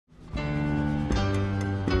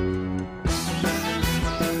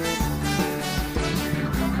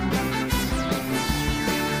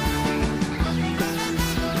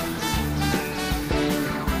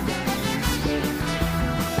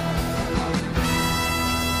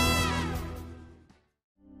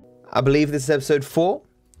I believe this is episode 4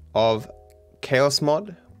 of Chaos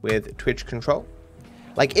Mod with Twitch control.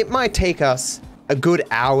 Like, it might take us a good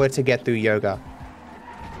hour to get through yoga.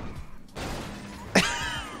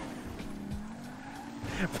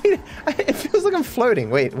 Wait, it feels like I'm floating.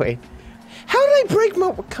 Wait. How did I break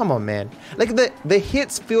my... Come on, man. Like, the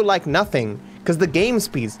hits feel like nothing because the game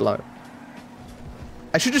speed's low.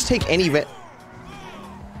 I should just take any...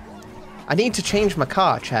 I need to change my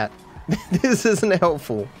car, chat. This isn't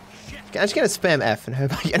helpful. I'm just gonna spam F and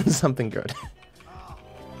hope I get something good.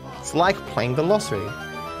 It's like playing the lottery.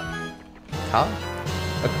 Car?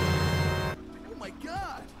 Okay. Oh my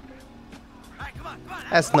god! Right, come on.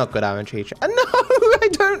 That's not good RNG. No, I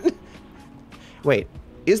don't. Wait,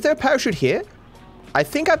 is there a parachute here? I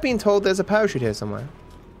think I've been told there's a parachute here somewhere.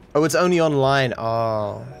 Oh, it's only online.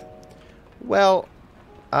 Oh. Well,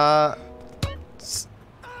 oh,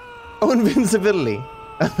 invincibility.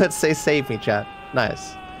 Let's say save me, chat.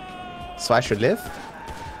 Nice. So I should live?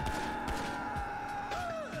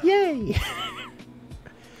 Yay!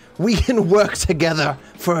 We can work together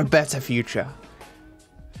for a better future.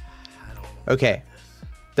 Okay.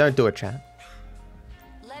 Don't do it, chat.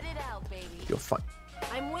 Let it out, baby. You're fine.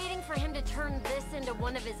 I'm waiting for him to turn this into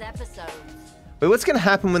one of his episodes. Wait, what's gonna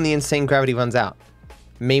happen when the insane gravity runs out?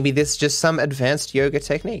 Maybe this is just some advanced yoga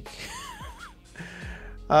technique.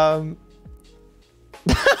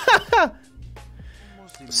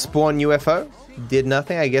 Spawn UFO did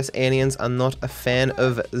nothing. I guess aliens are not a fan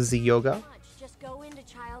of the yoga. Just go into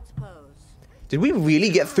child's pose. Did we really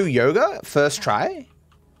get through yoga first try?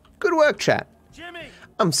 Good work, chat. Jimmy!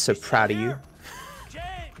 I'm so proud of you. James!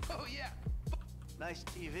 Oh yeah. Nice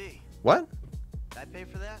TV. What? Did I pay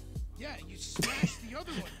for that? Yeah, you smashed the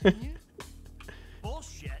other one, didn't you?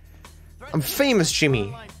 Bullshit. I'm famous,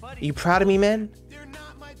 Jimmy. Are you proud of me, man? They're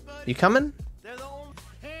not my buddy. You coming? They're the only...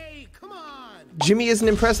 Hey, come on. Jimmy isn't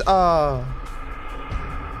impressed. Oh.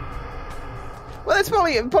 Well, that's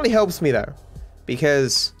probably helps me though,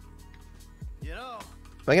 because You know,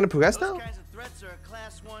 am I gonna progress those now? kinds of threats are a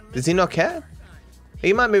class 1 Does he not care?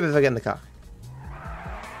 He might move if I get in the car.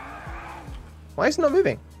 Why is he not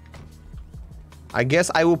moving? I guess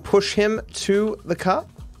I will push him to the car.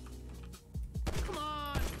 Come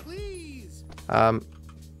on, please.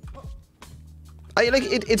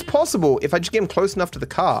 It's possible if I just get him close enough to the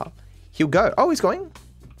car, he'll go. Oh, he's going.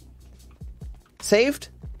 Saved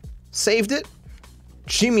it.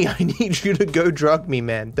 Jimmy, I need you to go drug me,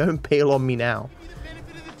 man. Don't bail on me now.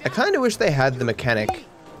 I kind of wish they had the mechanic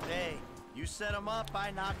Hey, you set them up,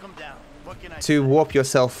 I knock them down. What can I to say? warp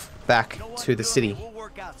yourself back You know what, to the Billy? city. We'll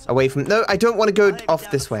work out something. Away from... No, I don't want to go I'll head off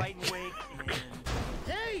down this the way. fighting way.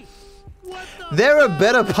 Hey, what the? There are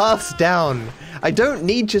better paths down. I don't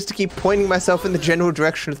need just to keep pointing myself in the general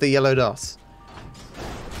direction of the yellow dots.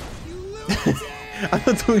 You lunatic. I'm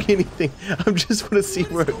not doing anything. I just want to see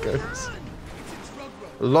where it goes. It's a drug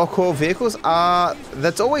road. Lock all vehicles?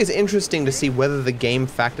 That's always interesting to see whether the game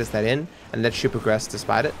factors that in and lets you progress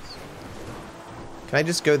despite it. Can I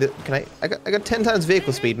just go I got 10 times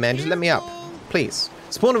vehicle speed, man. Just let me up. Please.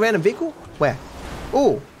 Spawn a random vehicle? Where?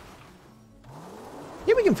 Oh.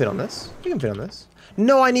 Yeah, we can fit on this. We can fit on this.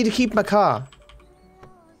 No, I need to keep my car.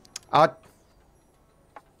 But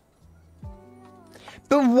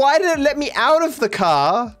why did it let me out of the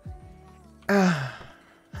car? I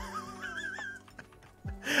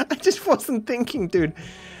just wasn't thinking, dude.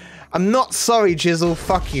 I'm not sorry, Jizzle.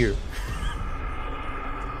 Fuck you.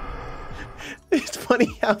 It's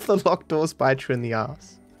funny how the locked doors bite you in the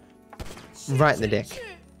ass. Right in the dick.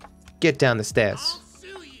 Get down the I'll stairs.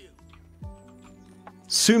 sue you.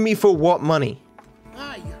 Sue me for what money?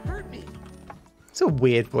 Ah, you hurt me. It's a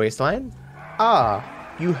weird voice line. Ah,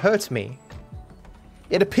 you hurt me.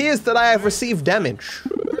 It appears that I have received damage.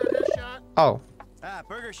 Burger shot. Oh. Ah,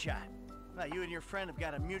 burger shot. Now you and your friend have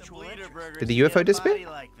got a mutual interest. Did the UFO disappear?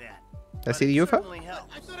 Like that. Did I see the UFO?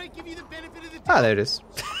 I thought I'd give you the benefit of the doubt. Ah, there it is.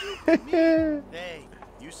 Hey,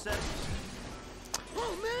 you said...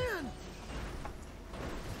 Oh man.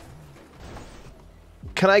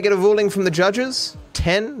 Can I get a ruling from the judges?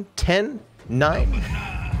 10, 10, 9.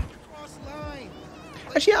 Cross line.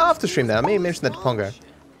 Actually, after stream that, I may mention that to Pongo.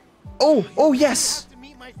 Oh, yes! To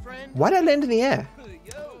meet my friend. Why did I land in the air?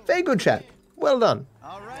 Very good, chat. Well done.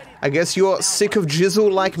 Alrighty. I guess you're sick of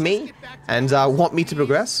Jizzle like me and want me to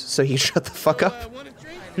progress, so he shut the fuck up. Want a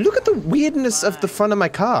drink? Look at the weirdness of the front of my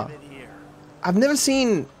car. Here. I've never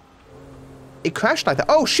seen it crash like that.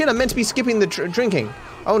 Oh shit, I'm meant to be skipping the drinking.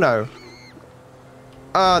 Oh no.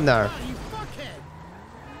 Oh no. Ah, you fuckhead.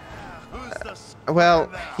 Who's the...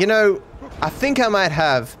 Well, you know, I think I might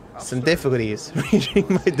have some difficulties reaching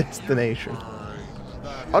my destination.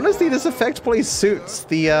 Honestly, this effect probably suits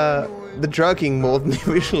the drugging more than the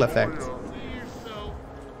original effect.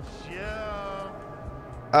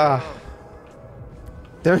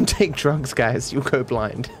 Don't take drugs, guys. You'll go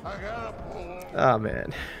blind. Oh,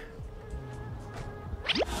 man.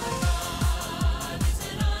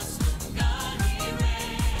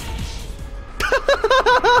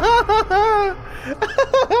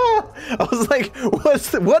 I was like,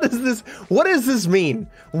 what does this mean?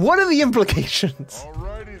 What are the implications?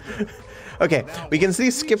 Okay, we can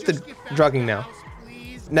see skip the drugging now.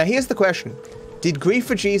 Now here's the question. Did Grief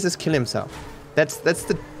for Jesus kill himself? That's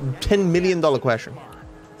the $10 million question.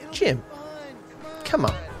 Jim, come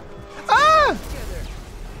on. Ah!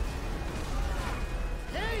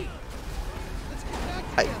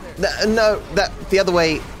 No, the other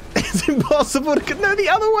way. It's impossible to no, the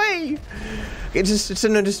other way. Okay,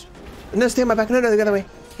 no, stay on my back. No, the other way.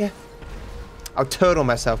 Yeah. I'll turtle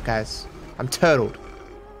myself, guys. I'm turtled.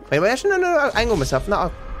 Wait, actually, no, I'll angle myself.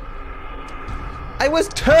 No, I was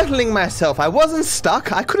turtling myself. I wasn't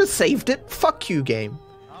stuck. I could have saved it. Fuck you, game.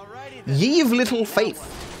 Ye of little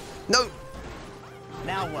faith. No.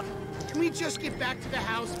 Now what? Can we just get back to the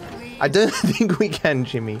house, please? I don't think we can,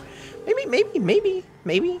 Jimmy.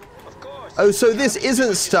 Maybe. Oh, so this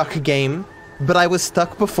isn't stuck, game, but I was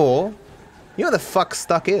stuck before. You know what the fuck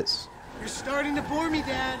stuck is? You're starting to bore me,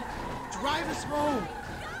 Dad. Drive us home.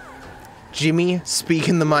 Jimmy, speak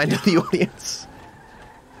in the mind of the audience.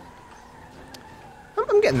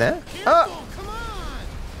 I'm getting there. Oh. Come on.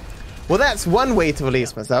 Well, that's one way to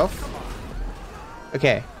release myself.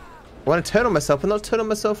 Okay. I want to turn on myself, but not turn on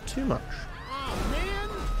myself too much. Oh, man.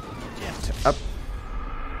 Up.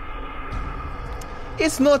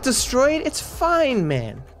 It's not destroyed. It's fine,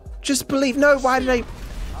 man. Just believe. No, why did I...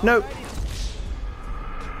 No.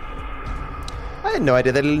 I had no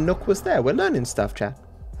idea that little nook was there. We're learning stuff, chat.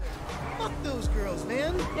 Fuck those girls,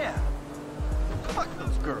 man. Yeah. Fuck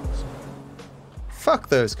those girls. Fuck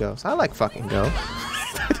those girls. I like fucking girls.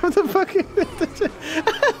 What the fuck?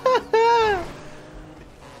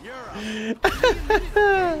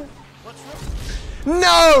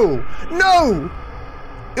 No! No!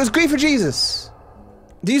 It was Grief for Jesus.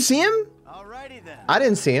 Do you see him? Alrighty then. I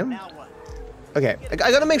didn't see him. Now what? Okay, I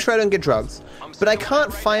gotta make sure I don't get drugs. But I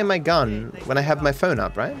can't fire my gun when I have my phone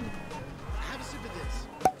up, right? Have a sip of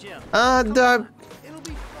this.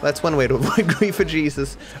 That's one way to avoid Grief for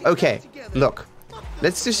Jesus. Okay, look.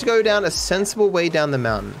 Let's just go down a sensible way down the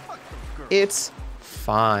mountain. It's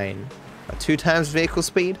fine. At 2 times vehicle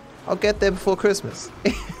speed, I'll get there before Christmas.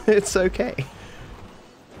 It's okay.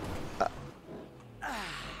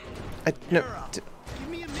 No, Give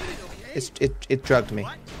me a minute, okay? it drugged me.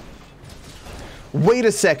 Wait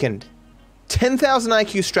a second. 10,000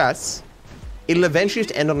 IQ strats. It'll eventually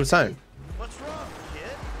just end on its own. What's wrong,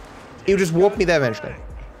 kid? It'll just warp me there eventually.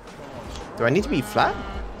 Do I need to be flat?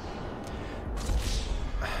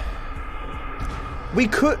 We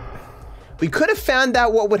could have found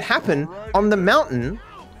out what would happen on the mountain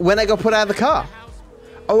when I got put out of the car.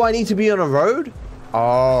 Oh, I need to be on a road?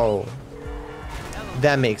 Oh.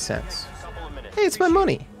 That makes sense. Hey, it's my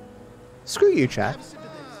money. Screw you, chat.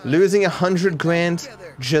 Losing 100 grand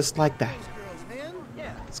just like that.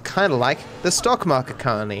 It's kind of like the stock market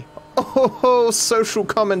currently. Oh, social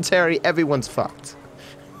commentary. Everyone's fucked.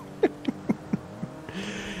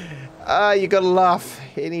 You gotta laugh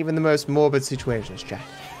in even the most morbid situations, Jack.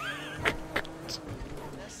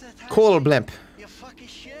 Call a blimp.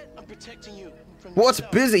 What's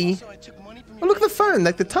busy? Oh, look at the phone.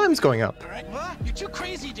 Like the time's going up. You're too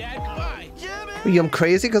crazy, Dad. Goodbye. I'm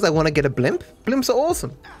crazy because I want to get a blimp? Blimps are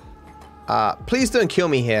awesome. Please don't kill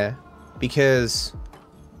me here. Because...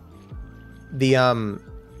 the,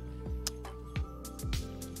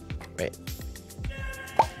 Wait.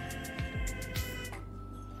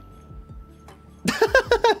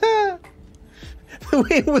 The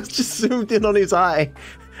way it was just zoomed in on his eye.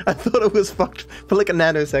 I thought it was fucked for like a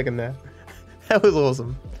nanosecond there. That was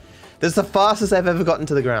awesome. This is the fastest I've ever gotten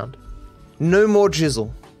to the ground. No more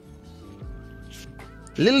jizzle.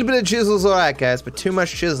 A little bit of jizzle's alright, guys, but too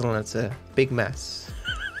much jizzle and it's a big mess.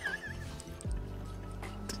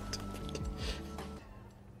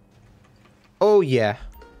 Oh yeah.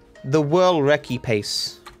 The Whirl Recce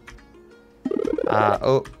pace.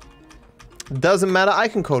 Oh. Doesn't matter, I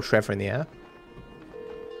can call Trevor in the air.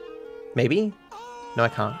 Maybe? No, I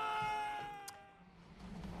can't.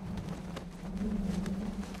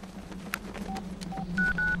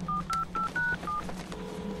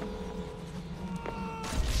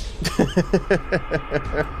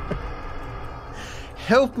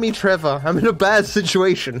 Help me, Trevor. I'm in a bad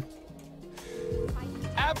situation.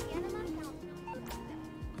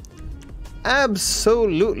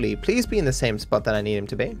 Absolutely. Please be in the same spot that I need him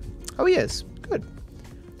to be. Oh, he is. Good.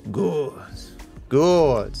 Good.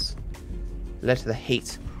 Good. Let the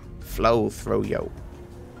heat flow through you.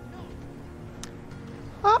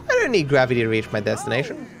 Oh, I don't need gravity to reach my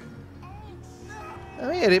destination. I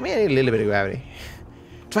mean, I need a little bit of gravity.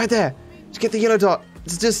 It's right there. Just get the yellow dot.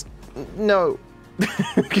 It's just... No.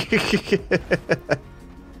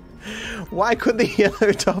 Why could the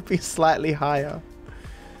yellow dot be slightly higher?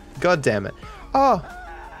 God damn it. Oh.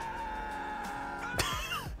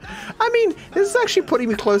 I mean, this is actually putting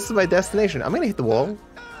me close to my destination. I'm gonna hit the wall.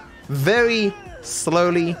 Very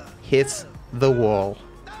slowly hit the wall.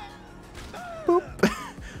 Boop.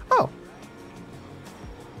 Oh.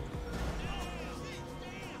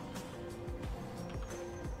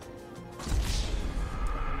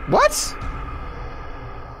 What?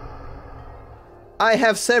 I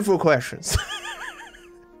have several questions.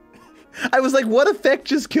 I was like, what effect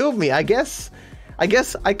just killed me? I guess I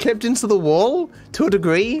clipped into the wall to a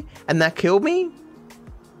degree and that killed me?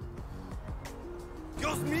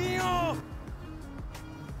 Dios mío!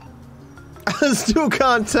 I still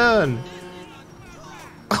can't turn.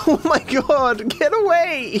 Oh my god, get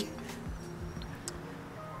away!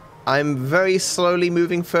 I'm very slowly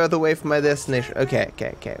moving further away from my destination. Okay.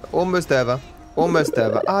 Almost over. Almost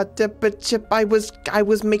over. But I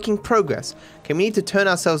was making progress. Okay, we need to turn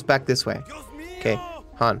ourselves back this way. Okay,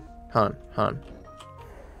 Han.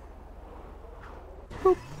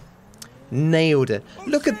 Boop. Nailed it.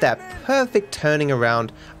 Look at that perfect turning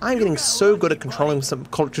around. I'm getting so good at controlling some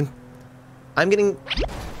culture. I'm getting...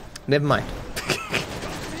 Never mind.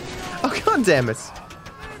 Oh, god damn it.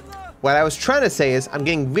 What I was trying to say is I'm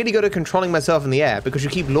getting really good at controlling myself in the air because you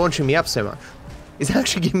keep launching me up so much. It's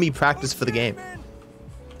actually giving me practice for the game.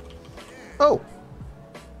 Oh.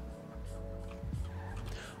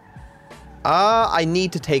 I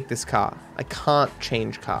need to take this car. I can't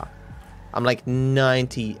change car. I'm like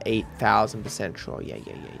 98,000% sure. Yeah.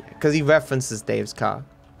 Because he references Dave's car.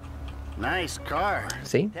 Nice car.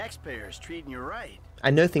 See? Taxpayers treating you right. I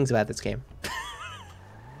know things about this game.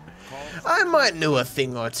 I might know a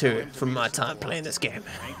thing or two from my time playing this game.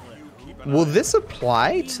 Will this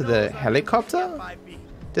apply to the helicopter?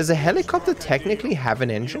 Does a helicopter technically have an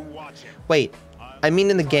engine? Wait, I mean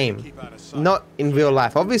in the game, not in real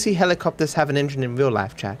life. Obviously helicopters have an engine in real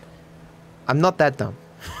life, chat. I'm not that dumb.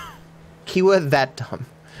 Keyword that dumb.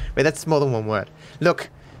 Wait, that's more than one word. Look,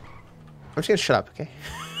 I'm just gonna shut up, okay?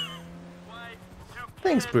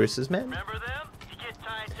 Thanks, Bruce's, man.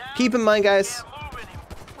 Keep in mind, guys.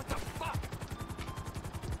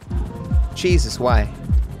 Jesus, why?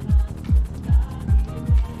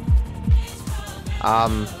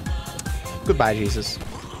 Goodbye, Jesus.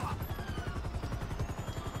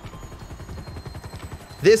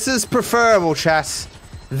 This is preferable, chat.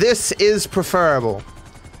 This is preferable.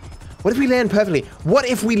 What if we land perfectly? What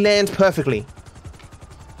if we land perfectly?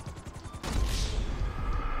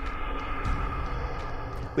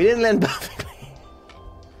 We didn't land perfectly.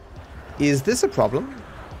 Is this a problem?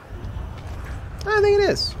 I think it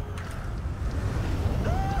is.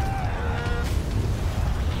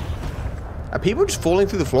 Are people just falling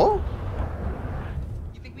through the floor?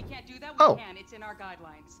 You think we can't do that? Oh. We can. It's in our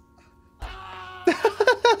guidelines.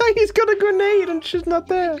 He's got a grenade and she's not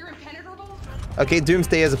there. You're impenetrable? Okay,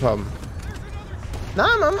 Doomsday is a problem. No,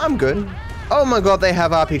 I'm good. Oh my god, they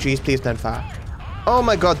have RPGs. Please don't fire. Oh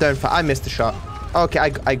my god, don't fire. I missed the shot. Okay,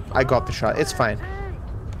 I got the shot. It's fine.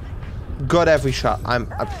 Got every shot.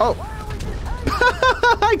 Oh.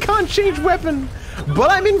 I can't change weapon,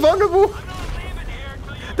 but I'm invulnerable.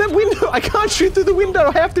 That window, I can't shoot through the window.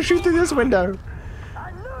 I have to shoot through this window.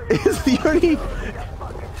 It's the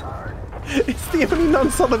only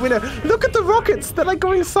non-solid window. Look at the rockets. They're like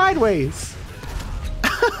going sideways.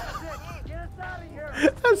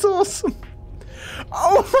 That's awesome.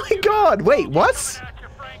 Oh my god. Wait, what?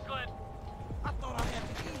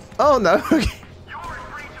 Oh no. Okay.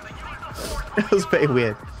 That was very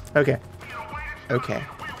weird. Okay. Okay.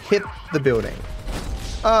 Hit the building.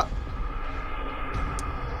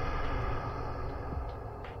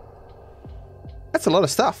 That's a lot of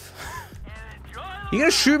stuff. You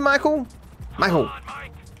gonna shoot Michael?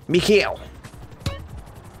 Mikhail.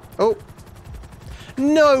 Oh.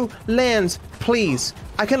 No, land, please.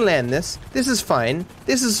 I can land this. This is fine.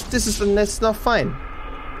 This is not fine.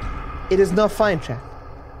 It is not fine, chat.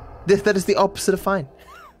 That is the opposite of fine.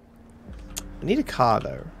 I need a car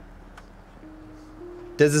though.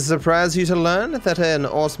 Does it surprise you to learn that an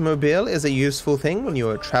automobile is a useful thing when you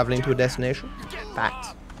are traveling to a destination?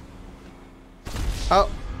 Fact. Oh.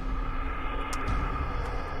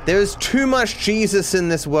 There's too much Jesus in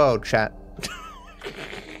this world, chat.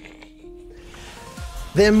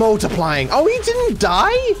 They're multiplying. Oh, he didn't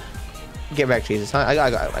die? Get back, Jesus. I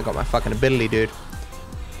got my fucking ability, dude.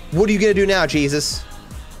 What are you gonna do now, Jesus?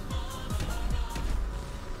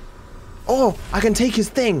 Oh, I can take his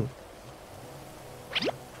thing.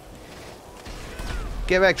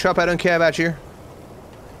 Get back, Chop. I don't care about you.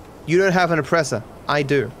 You don't have an oppressor. I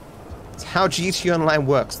do. It's how GT Online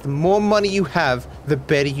works. The more money you have, the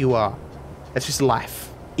better you are. That's just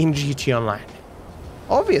life in GT Online.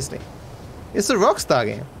 Obviously. It's a Rockstar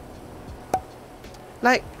game.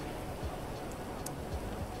 Like,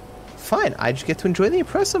 fine, I just get to enjoy the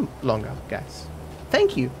oppressor longer, guys.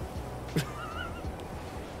 Thank you.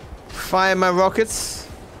 Fire my rockets.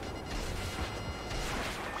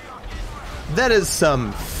 That is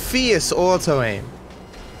some fierce auto-aim.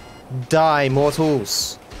 Die,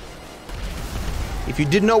 mortals. If you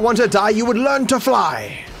did not want to die, you would learn to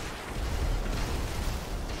fly.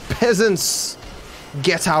 Peasants,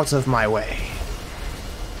 get out of my way.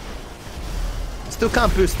 Still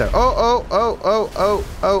can't boost though.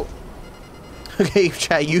 Oh. Okay,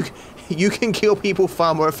 chat, you can kill people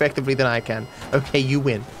far more effectively than I can. Okay, you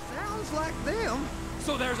win. Sounds like them.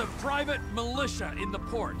 So there's a private militia in the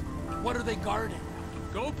port. What are they guarding?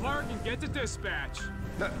 Go park and get to dispatch.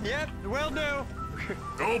 Yep, will do.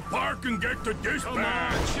 Go park and get to dispatch. Come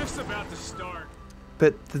on, shift's about to start.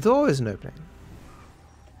 But the door isn't opening.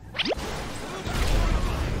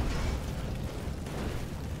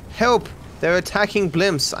 Help! They're attacking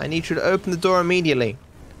blimps. I need you to open the door immediately.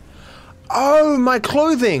 Oh, my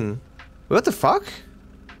clothing! What the fuck?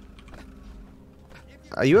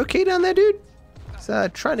 Are you okay down there, dude? He's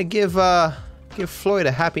trying to give Floyd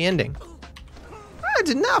a happy ending. I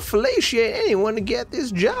did not fellatiate anyone to get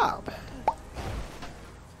this job.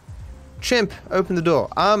 Chimp, open the door.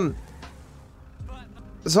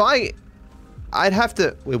 So I'd have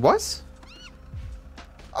to... Wait, what?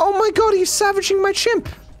 Oh my god, he's savaging my chimp!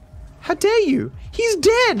 How dare you? He's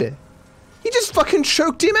dead! He just fucking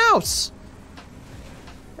choked him out!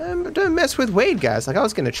 Don't mess with Wade, guys. Like, I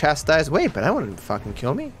was gonna chastise Wade, but I wouldn't fucking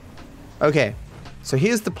kill me. Okay, so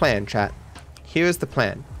here's the plan, chat. Here's the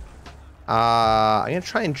plan. I'm gonna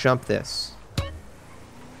try and jump this.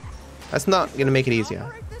 That's not gonna make it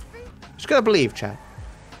easier. Just gotta believe, chat.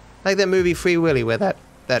 Like that movie Free Willy where that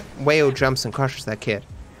whale jumps and crushes that kid.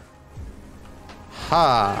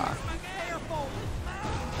 Ha!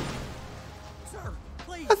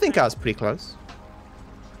 I think I was pretty close.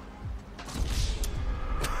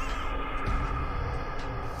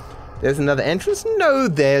 There's another entrance? No,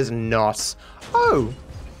 there's not. Oh!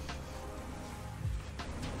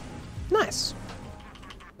 Nice.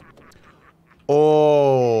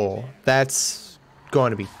 Oh, that's going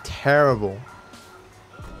to be terrible.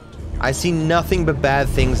 I see nothing but bad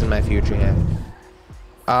things in my future here.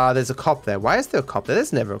 There's a cop there. Why is there a cop there?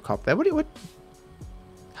 There's never a cop there. What?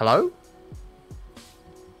 Hello?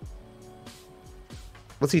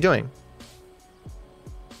 What's he doing?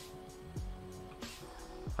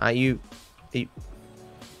 Are you...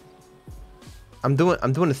 I'm doing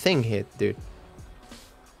a thing here, dude.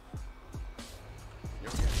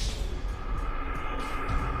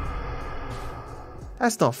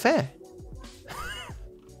 That's not fair.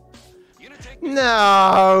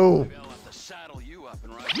 No!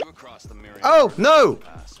 Oh, no!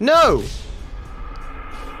 No!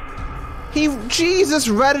 Jesus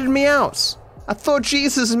ratted me out. I thought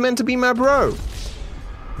Jesus is meant to be my bro.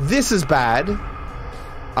 This is bad.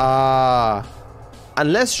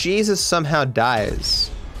 Unless Jesus somehow dies,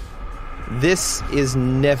 this is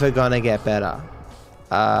never gonna get better.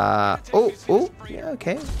 Yeah,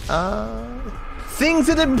 okay. Things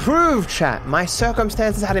had improved, chat. My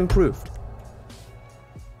circumstances had improved.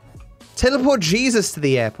 Teleport Jesus to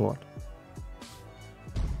the airport.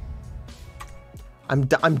 I'm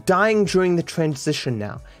dying during the transition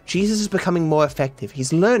now. Jesus is becoming more effective.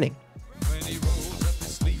 He's learning. When he rolls up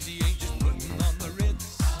his sleeves, he ain't just putting on the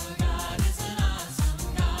ritz. God is an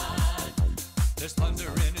awesome God. There's thunder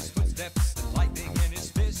in his footsteps and lightning in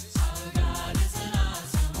his fists. God is an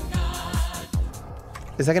awesome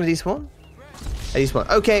God. Is that gonna despawn? Despawn.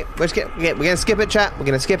 Okay, we're gonna skip it, chat. We're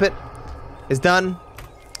gonna skip it. It's done.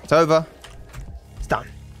 It's over. It's done.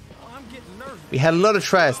 We had a lot of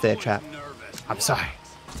tries there, chat. I'm sorry.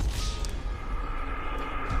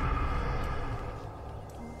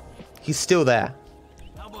 He's still there.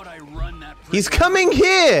 How about I run that He's coming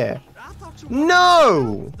here!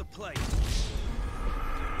 No!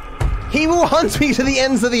 He will hunt me to the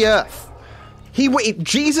ends of the earth.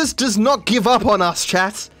 Jesus does not give up on us,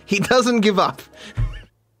 chat. He doesn't give up.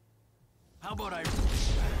 How about I...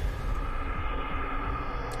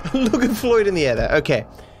 Look at Floyd in the air there. Okay.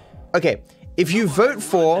 Okay. If you vote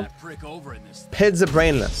for That prick over in this thing. Peds are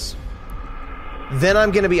brainless, then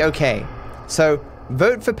I'm gonna be okay. So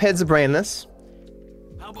vote for Peds are brainless.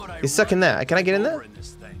 How about I You're stuck in run there. that Can I get in prick there? over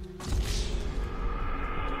this thing?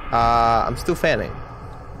 I'm still fanning.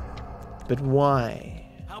 But why?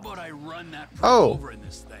 How about I run that prick Oh. over in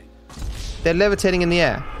this thing? They're levitating in the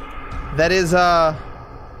air. That is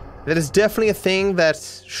definitely a thing that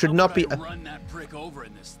should How not about be. I run that prick over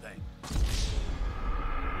in this thing?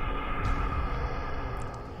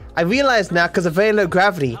 I realize now, because of very low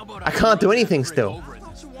gravity, How about I can't do run that anything prick still. over in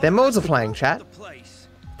this thing? They're multiplying, chat. The place.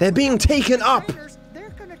 They're being taken up. They're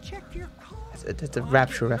gonna check your car. It's a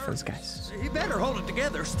rapture reference, guys. You better hold it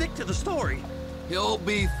together. Stick to the story. He'll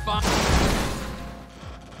be fine.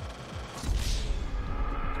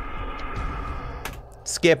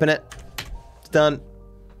 Skipping it. It's done.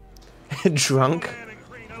 Drunk,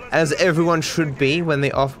 as everyone should be when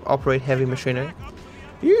they operate heavy machinery.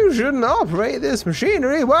 You shouldn't operate this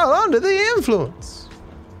machinery while under the influence.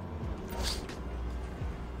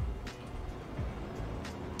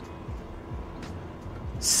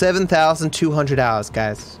 $7,200 hours,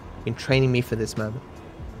 guys. Been training me for this moment.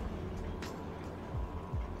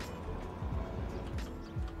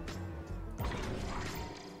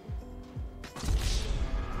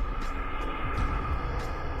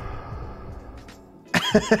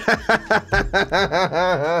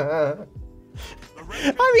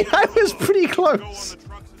 I mean, I was pretty close.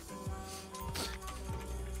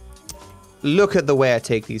 Look at the way I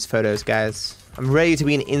take these photos, guys. I'm ready to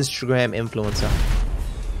be an Instagram influencer.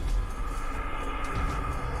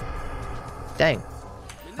 Dang.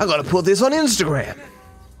 I gotta put this on Instagram.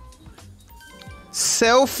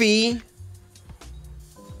 Selfie.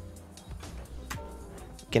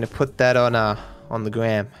 Gonna put that on the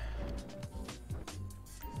gram.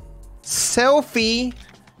 Selfie.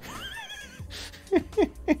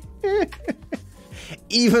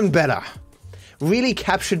 Even better. Really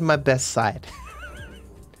captured my best side.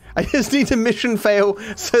 I just need to mission fail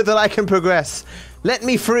so that I can progress. Let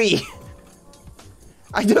me free.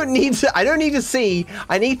 I don't need to see.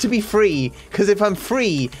 I need to be free. Because if I'm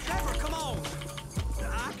free. Trevor, come on.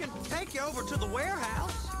 I can take you over to the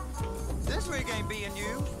warehouse. This rig ain't being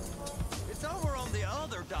used. It's over on the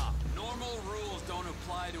other dock. Normal rules don't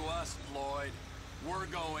apply to us, Floyd. We're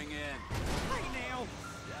going in. Hey now.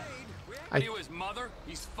 Are you his mother?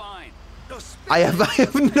 He's fine. I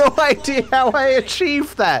have no idea how I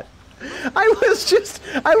achieved that. I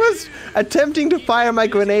was attempting to fire my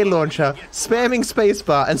grenade launcher, spamming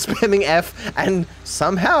spacebar and spamming F, and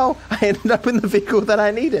somehow I ended up in the vehicle that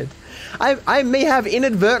I needed. I may have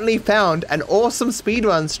inadvertently found an awesome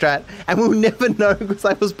speedrun strat, and we'll never know because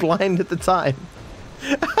I was blind at the time.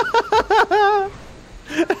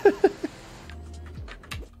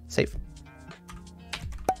 Save.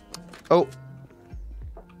 Oh.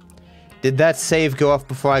 Did that save go off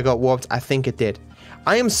before I got warped? I think it did.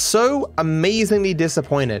 I am so amazingly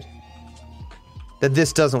disappointed that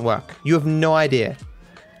this doesn't work. You have no idea.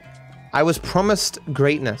 I was promised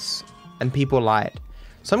greatness and people lied.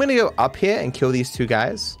 So I'm going to go up here and kill these two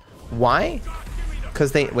guys. Why?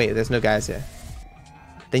 Because they... Wait, there's no guys here.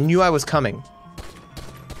 They knew I was coming.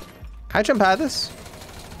 Can I jump out of this?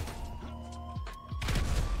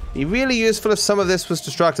 Be really useful if some of this was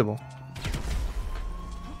destructible.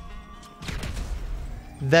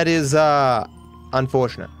 That is,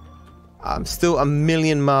 unfortunate. I'm still a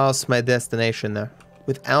million miles from my destination, though.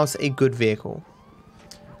 Without a good vehicle.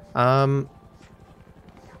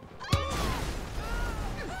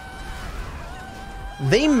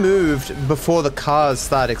 They moved before the cars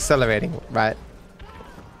started accelerating, right?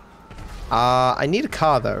 I need a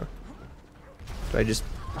car, though. Do I just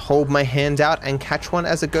hold my hand out and catch one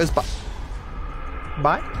as it goes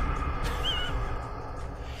by?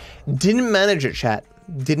 Didn't manage it, chat.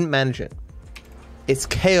 Didn't manage it. It's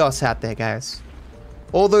chaos out there, guys.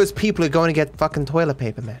 All those people are going to get fucking toilet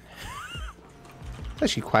paper, man. It's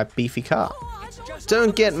actually quite a beefy car.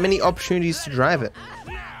 Don't get many opportunities to drive it.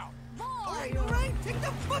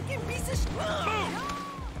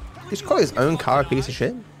 He should call his own car a piece of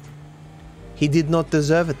shit. He did not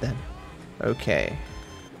deserve it then. Okay.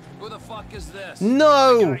 Who the fuck is this?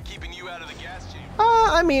 No! Keeping you out of the gas chamber.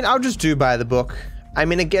 I mean, I'll just do by the book. I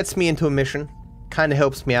mean, it gets me into a mission. Kind of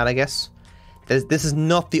helps me out, I guess. This is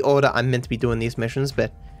not the order I'm meant to be doing these missions,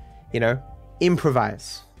 but, you know,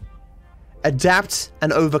 improvise. Adapt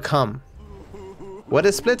and overcome. What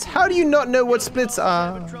are splits? How do you not know what splits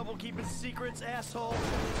are? Having trouble keeping secrets, asshole?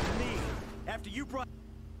 Me. After you brought...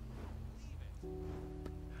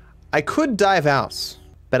 I could dive out,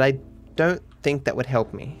 but I don't think that would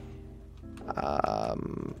help me.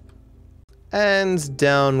 And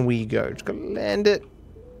down we go. Just gotta land it.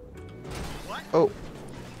 Oh.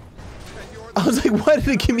 I was like, why did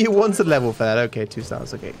it give me a wanted level for that? Okay, 2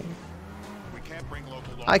 stars. Okay.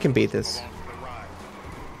 I can beat this.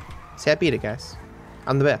 See, I beat it, guys.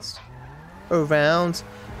 I'm the best. Around.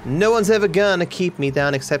 No one's ever gonna keep me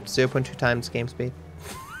down except 0.2 times game speed.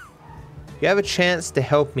 You have a chance to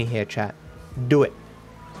help me here, chat. Do it.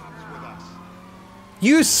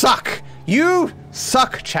 You suck! You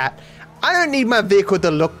suck, chat. I don't need my vehicle to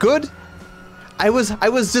look good. I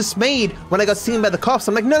was dismayed when I got seen by the cops.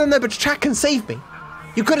 I'm like, no, but chat can save me.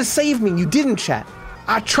 You could have saved me. You didn't, chat.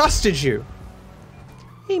 I trusted you.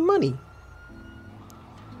 Hey, money.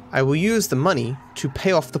 I will use the money to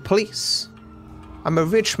pay off the police. I'm a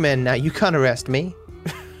rich man now. You can't arrest me.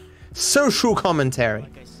 Social commentary.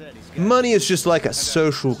 Money is just like a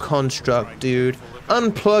social construct, dude.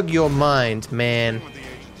 Unplug your mind, man.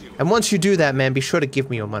 And once you do that, man, be sure to give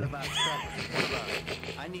me your money.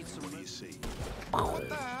 What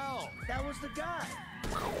the hell? That was the guy.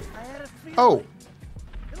 I had a feeling. Oh.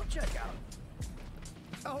 He'll check out.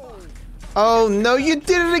 Oh, no, you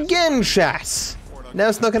did it again, chat. Now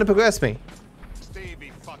it's not going to progress me.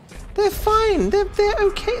 They're fine. They're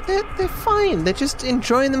okay. They're fine. They're just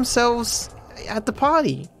enjoying themselves at the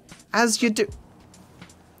party. As you do.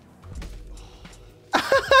 My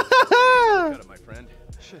friend.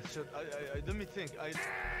 Shit. Let me think.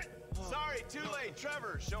 Sorry, too late.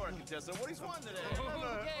 Trevor, show our contestant what he's won today.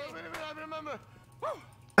 Remember. Tell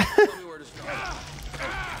me where to start.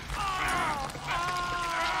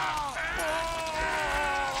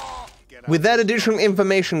 With that additional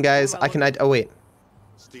information, guys, I can. Oh wait.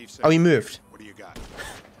 Oh, he moved. What do you got?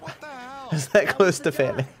 Is that close to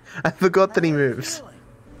failing? I forgot that he moves.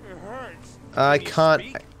 I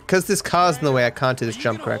can't, because this car's in the way. I can't do this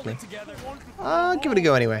jump correctly. I'll give it a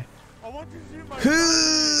go anyway. No,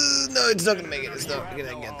 it's not gonna make it. It's not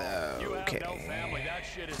gonna get there. Okay.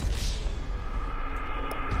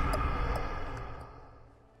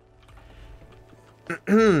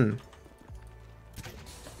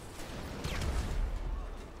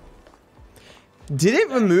 Did it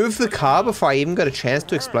remove the car before I even got a chance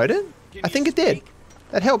to explode it? I think it did.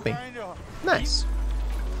 That helped me. Nice.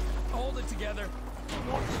 Hold it together.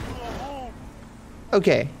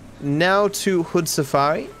 Okay, now to Hood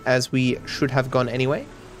Safari, as we should have gone anyway.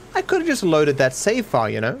 I could have just loaded that save file,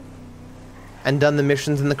 you know, and done the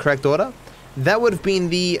missions in the correct order. That would have been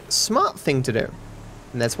the smart thing to do,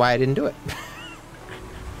 and that's why I didn't do it.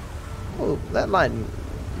 Oh, that lightning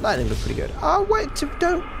looked pretty good. Oh wait,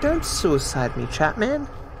 don't suicide me, chat man.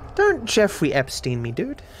 Don't Jeffrey Epstein me,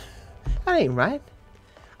 dude. That ain't right.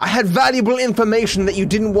 I had valuable information that you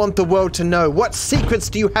didn't want the world to know. What secrets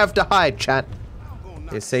do you have to hide, chat?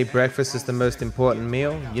 They say breakfast is the most important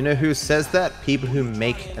meal. You know who says that? People who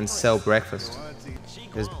make and sell breakfast.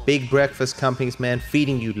 There's big breakfast companies, man,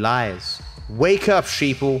 feeding you lies. Wake up,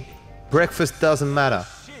 sheeple. Breakfast doesn't matter.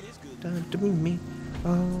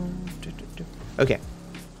 Okay.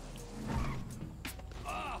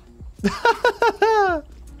 I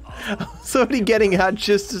was already getting out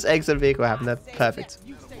just as exit vehicle happened. That's perfect.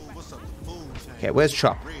 Okay, where's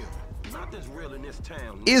Chop?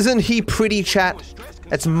 Isn't he pretty, chat?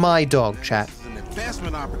 That's my dog, chat.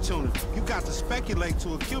 Investment opportunity. You got to speculate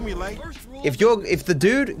to accumulate. If the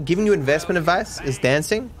dude giving you investment advice is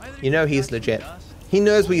dancing, you know he's legit. He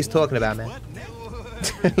knows what he's talking about, man.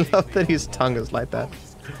 I love that his tongue is like that.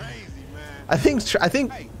 I think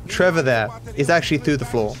Trevor there is actually through the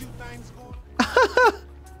floor.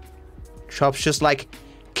 Chop's just like,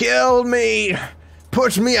 kill me!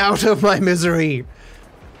 Put me out of my misery!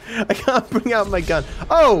 I can't bring out my gun.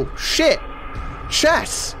 Oh, shit!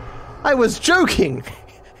 Chat! I was joking!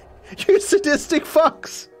 You sadistic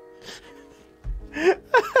fucks!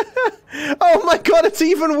 Oh my god, it's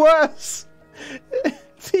even worse!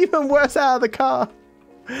 It's even worse out of the car.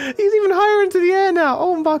 He's even higher into the air now.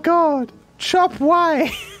 Oh my god. Chop,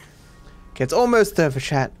 why? Okay, it's almost over,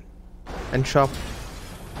 chat. And Chop.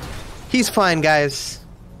 He's fine, guys.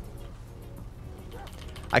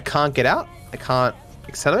 I can't get out. I can't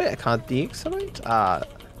accelerate. I can't de-accelerate.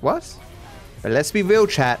 What? But let's be real,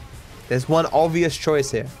 chat. There's one obvious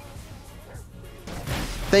choice here.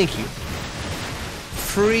 Thank you.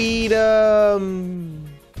 Freedom.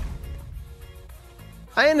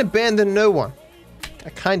 I ain't abandoned no one. I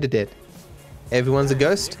kinda did. Everyone's a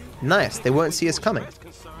ghost? Nice, they won't see us coming.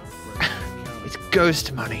 It's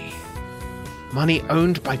ghost money. Money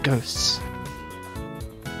owned by ghosts.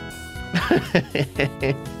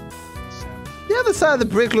 The other side of the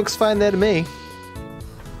brick looks fine there to me.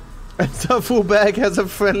 A duffel bag has a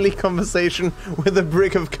friendly conversation with a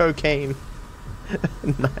brick of cocaine.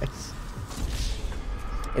 Nice.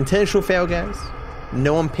 Intentional fail, guys.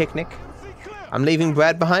 No on picnic. I'm leaving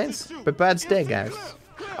Brad behind, but Brad's dead, guys.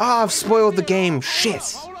 Oh, I've spoiled the game.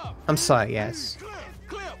 Shit. I'm sorry, guys.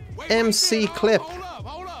 MC Clip.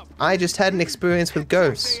 I just had an experience with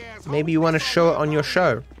ghosts. Maybe you want to show it on your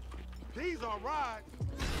show.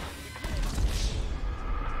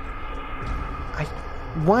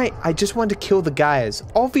 Why? I just wanted to kill the guys.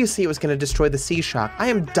 Obviously it was going to destroy the sea shark. I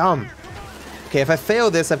am dumb. Okay, if I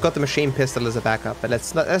fail this, I've got the machine pistol as a backup, but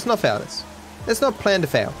let's not fail this. Let's not plan to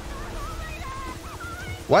fail.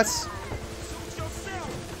 What?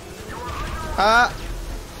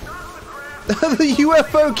 The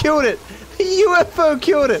UFO killed it! The UFO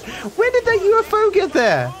killed it! When did that UFO get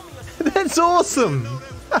there? That's awesome!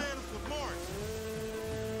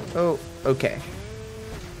 Oh, okay.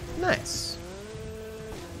 Nice.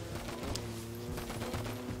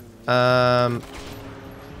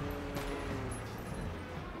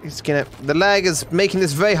 It's gonna... The lag is making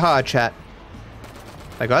this very hard, chat.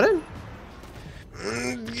 I got it?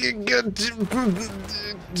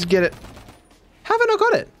 Just get it. Haven't I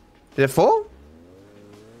got it? Did it fall?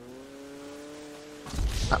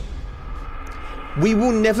 We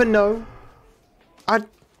will never know.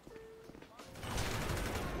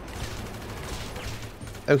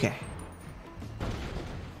 Okay.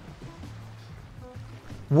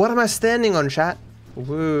 What am I standing on, chat?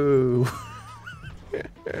 Woo.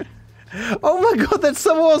 Oh my god, that's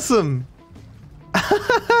so awesome!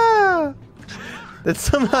 That's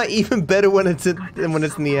somehow even better when it's in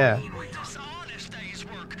the air.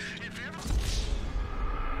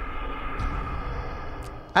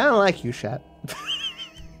 I don't like you, chat.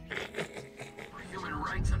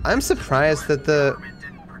 I'm surprised that the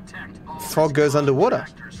frog goes underwater.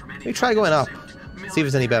 Let me try going up. See if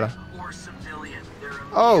it's any better.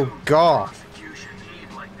 Oh god.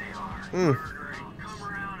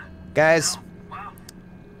 Guys,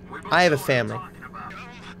 I have a family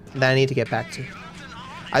that I need to get back to.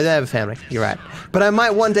 I don't have a family, you're right. But I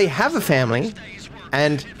might one day have a family,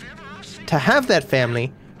 and to have that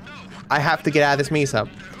family, I have to get out of this mess-up.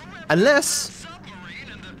 Unless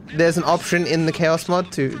there's an option in the Chaos mod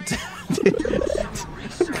to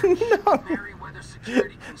no!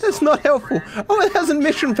 That's not helpful. Oh, it hasn't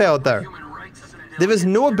mission failed though. There is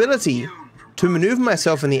no ability to maneuver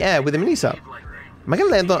myself in the air with a mini-sub. Am I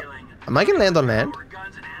gonna land on land?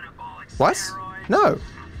 What? No.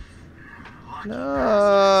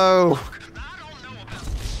 No.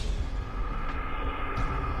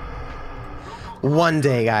 One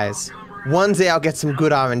day, guys. One day I'll get some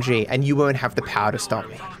good RNG and you won't have the power to stop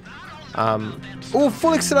me. Oh,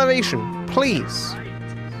 full acceleration, please.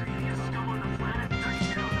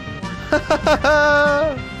 Can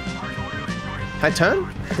I turn?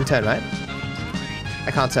 I can turn, right?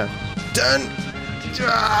 I can't turn. Turn!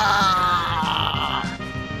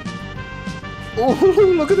 Oh,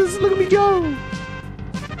 look at this, look at me go!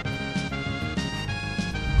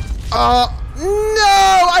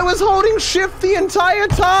 No! I was holding shift the entire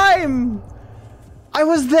time! I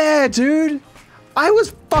was there, dude! I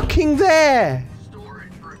was fucking there!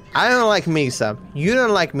 I don't like mini-sub. You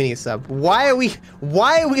don't like mini-sub. Why are we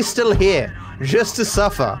still here? Just to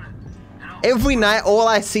suffer. Every night, all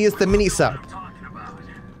I see is the mini-sub.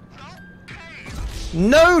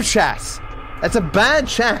 No, chat! That's a bad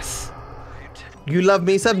chat. You love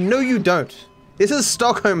mini-sub? No, you don't. This is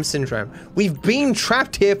Stockholm Syndrome. We've been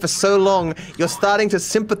trapped here for so long, you're starting to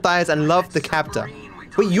sympathize and love the captor.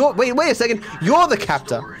 Wait, wait a second. You're the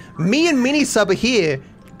captor. Me and mini-sub are here,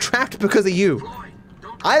 trapped because of you.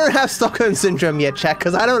 I don't have Stockholm Syndrome yet, chat,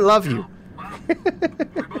 because I don't love you.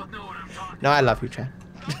 No, I love you, chat.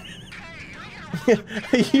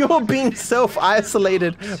 You're being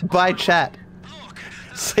self-isolated by chat.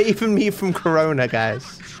 Saving me from Corona,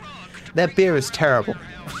 guys. That beer is terrible.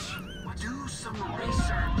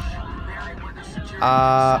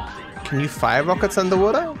 Can you fire rockets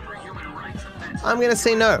underwater? I'm gonna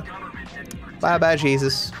say no. Bye-bye,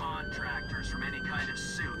 Jesus.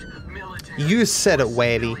 You said it,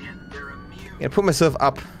 Whaley. I'm gonna put myself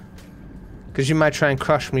up, because you might try and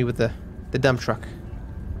crush me with the dump truck.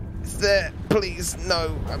 There, please,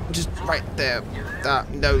 no, I'm just right there. No,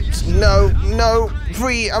 no, no,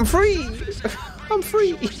 free, I'm free. I'm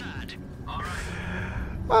free.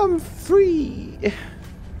 I'm free.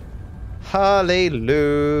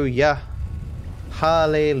 Hallelujah.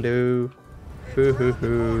 Hallelujah.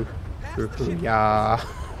 Yeah.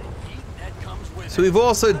 So we've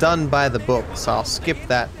also done by the book, so I'll skip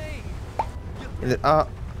that.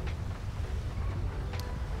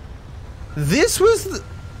 This was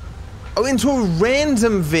into a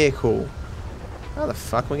random vehicle. How the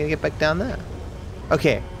fuck am I gonna get back down there?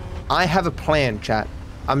 Okay, I have a plan, chat.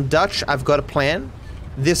 I'm Dutch. I've got a plan.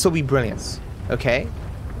 This will be brilliant. Okay?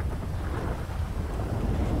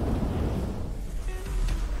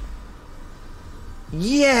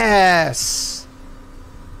 Yes!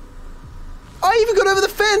 I even got over the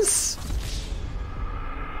fence!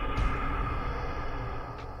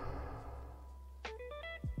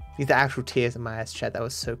 These are actual tears in my eyes, chat. That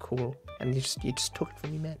was so cool. And you just took it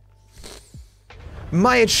from me, man.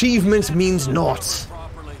 My achievement means naught.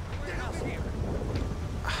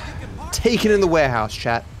 Taken in the warehouse,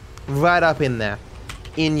 chat. Right up in there.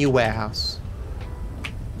 In your warehouse.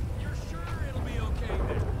 You're sure it'll be okay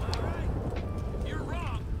then, alright? You're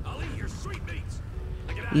wrong. I'll eat your sweetmeats.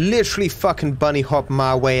 Literally fucking bunny hop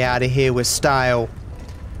my way out of here with style.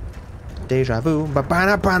 Deja vu.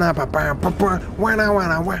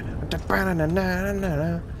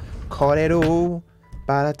 Caught it all.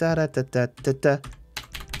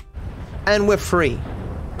 And we're free.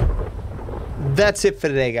 That's it for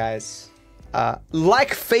today, guys.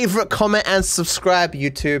 Like, favorite, comment, and subscribe,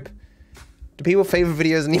 YouTube. Do people favorite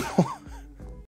videos anymore?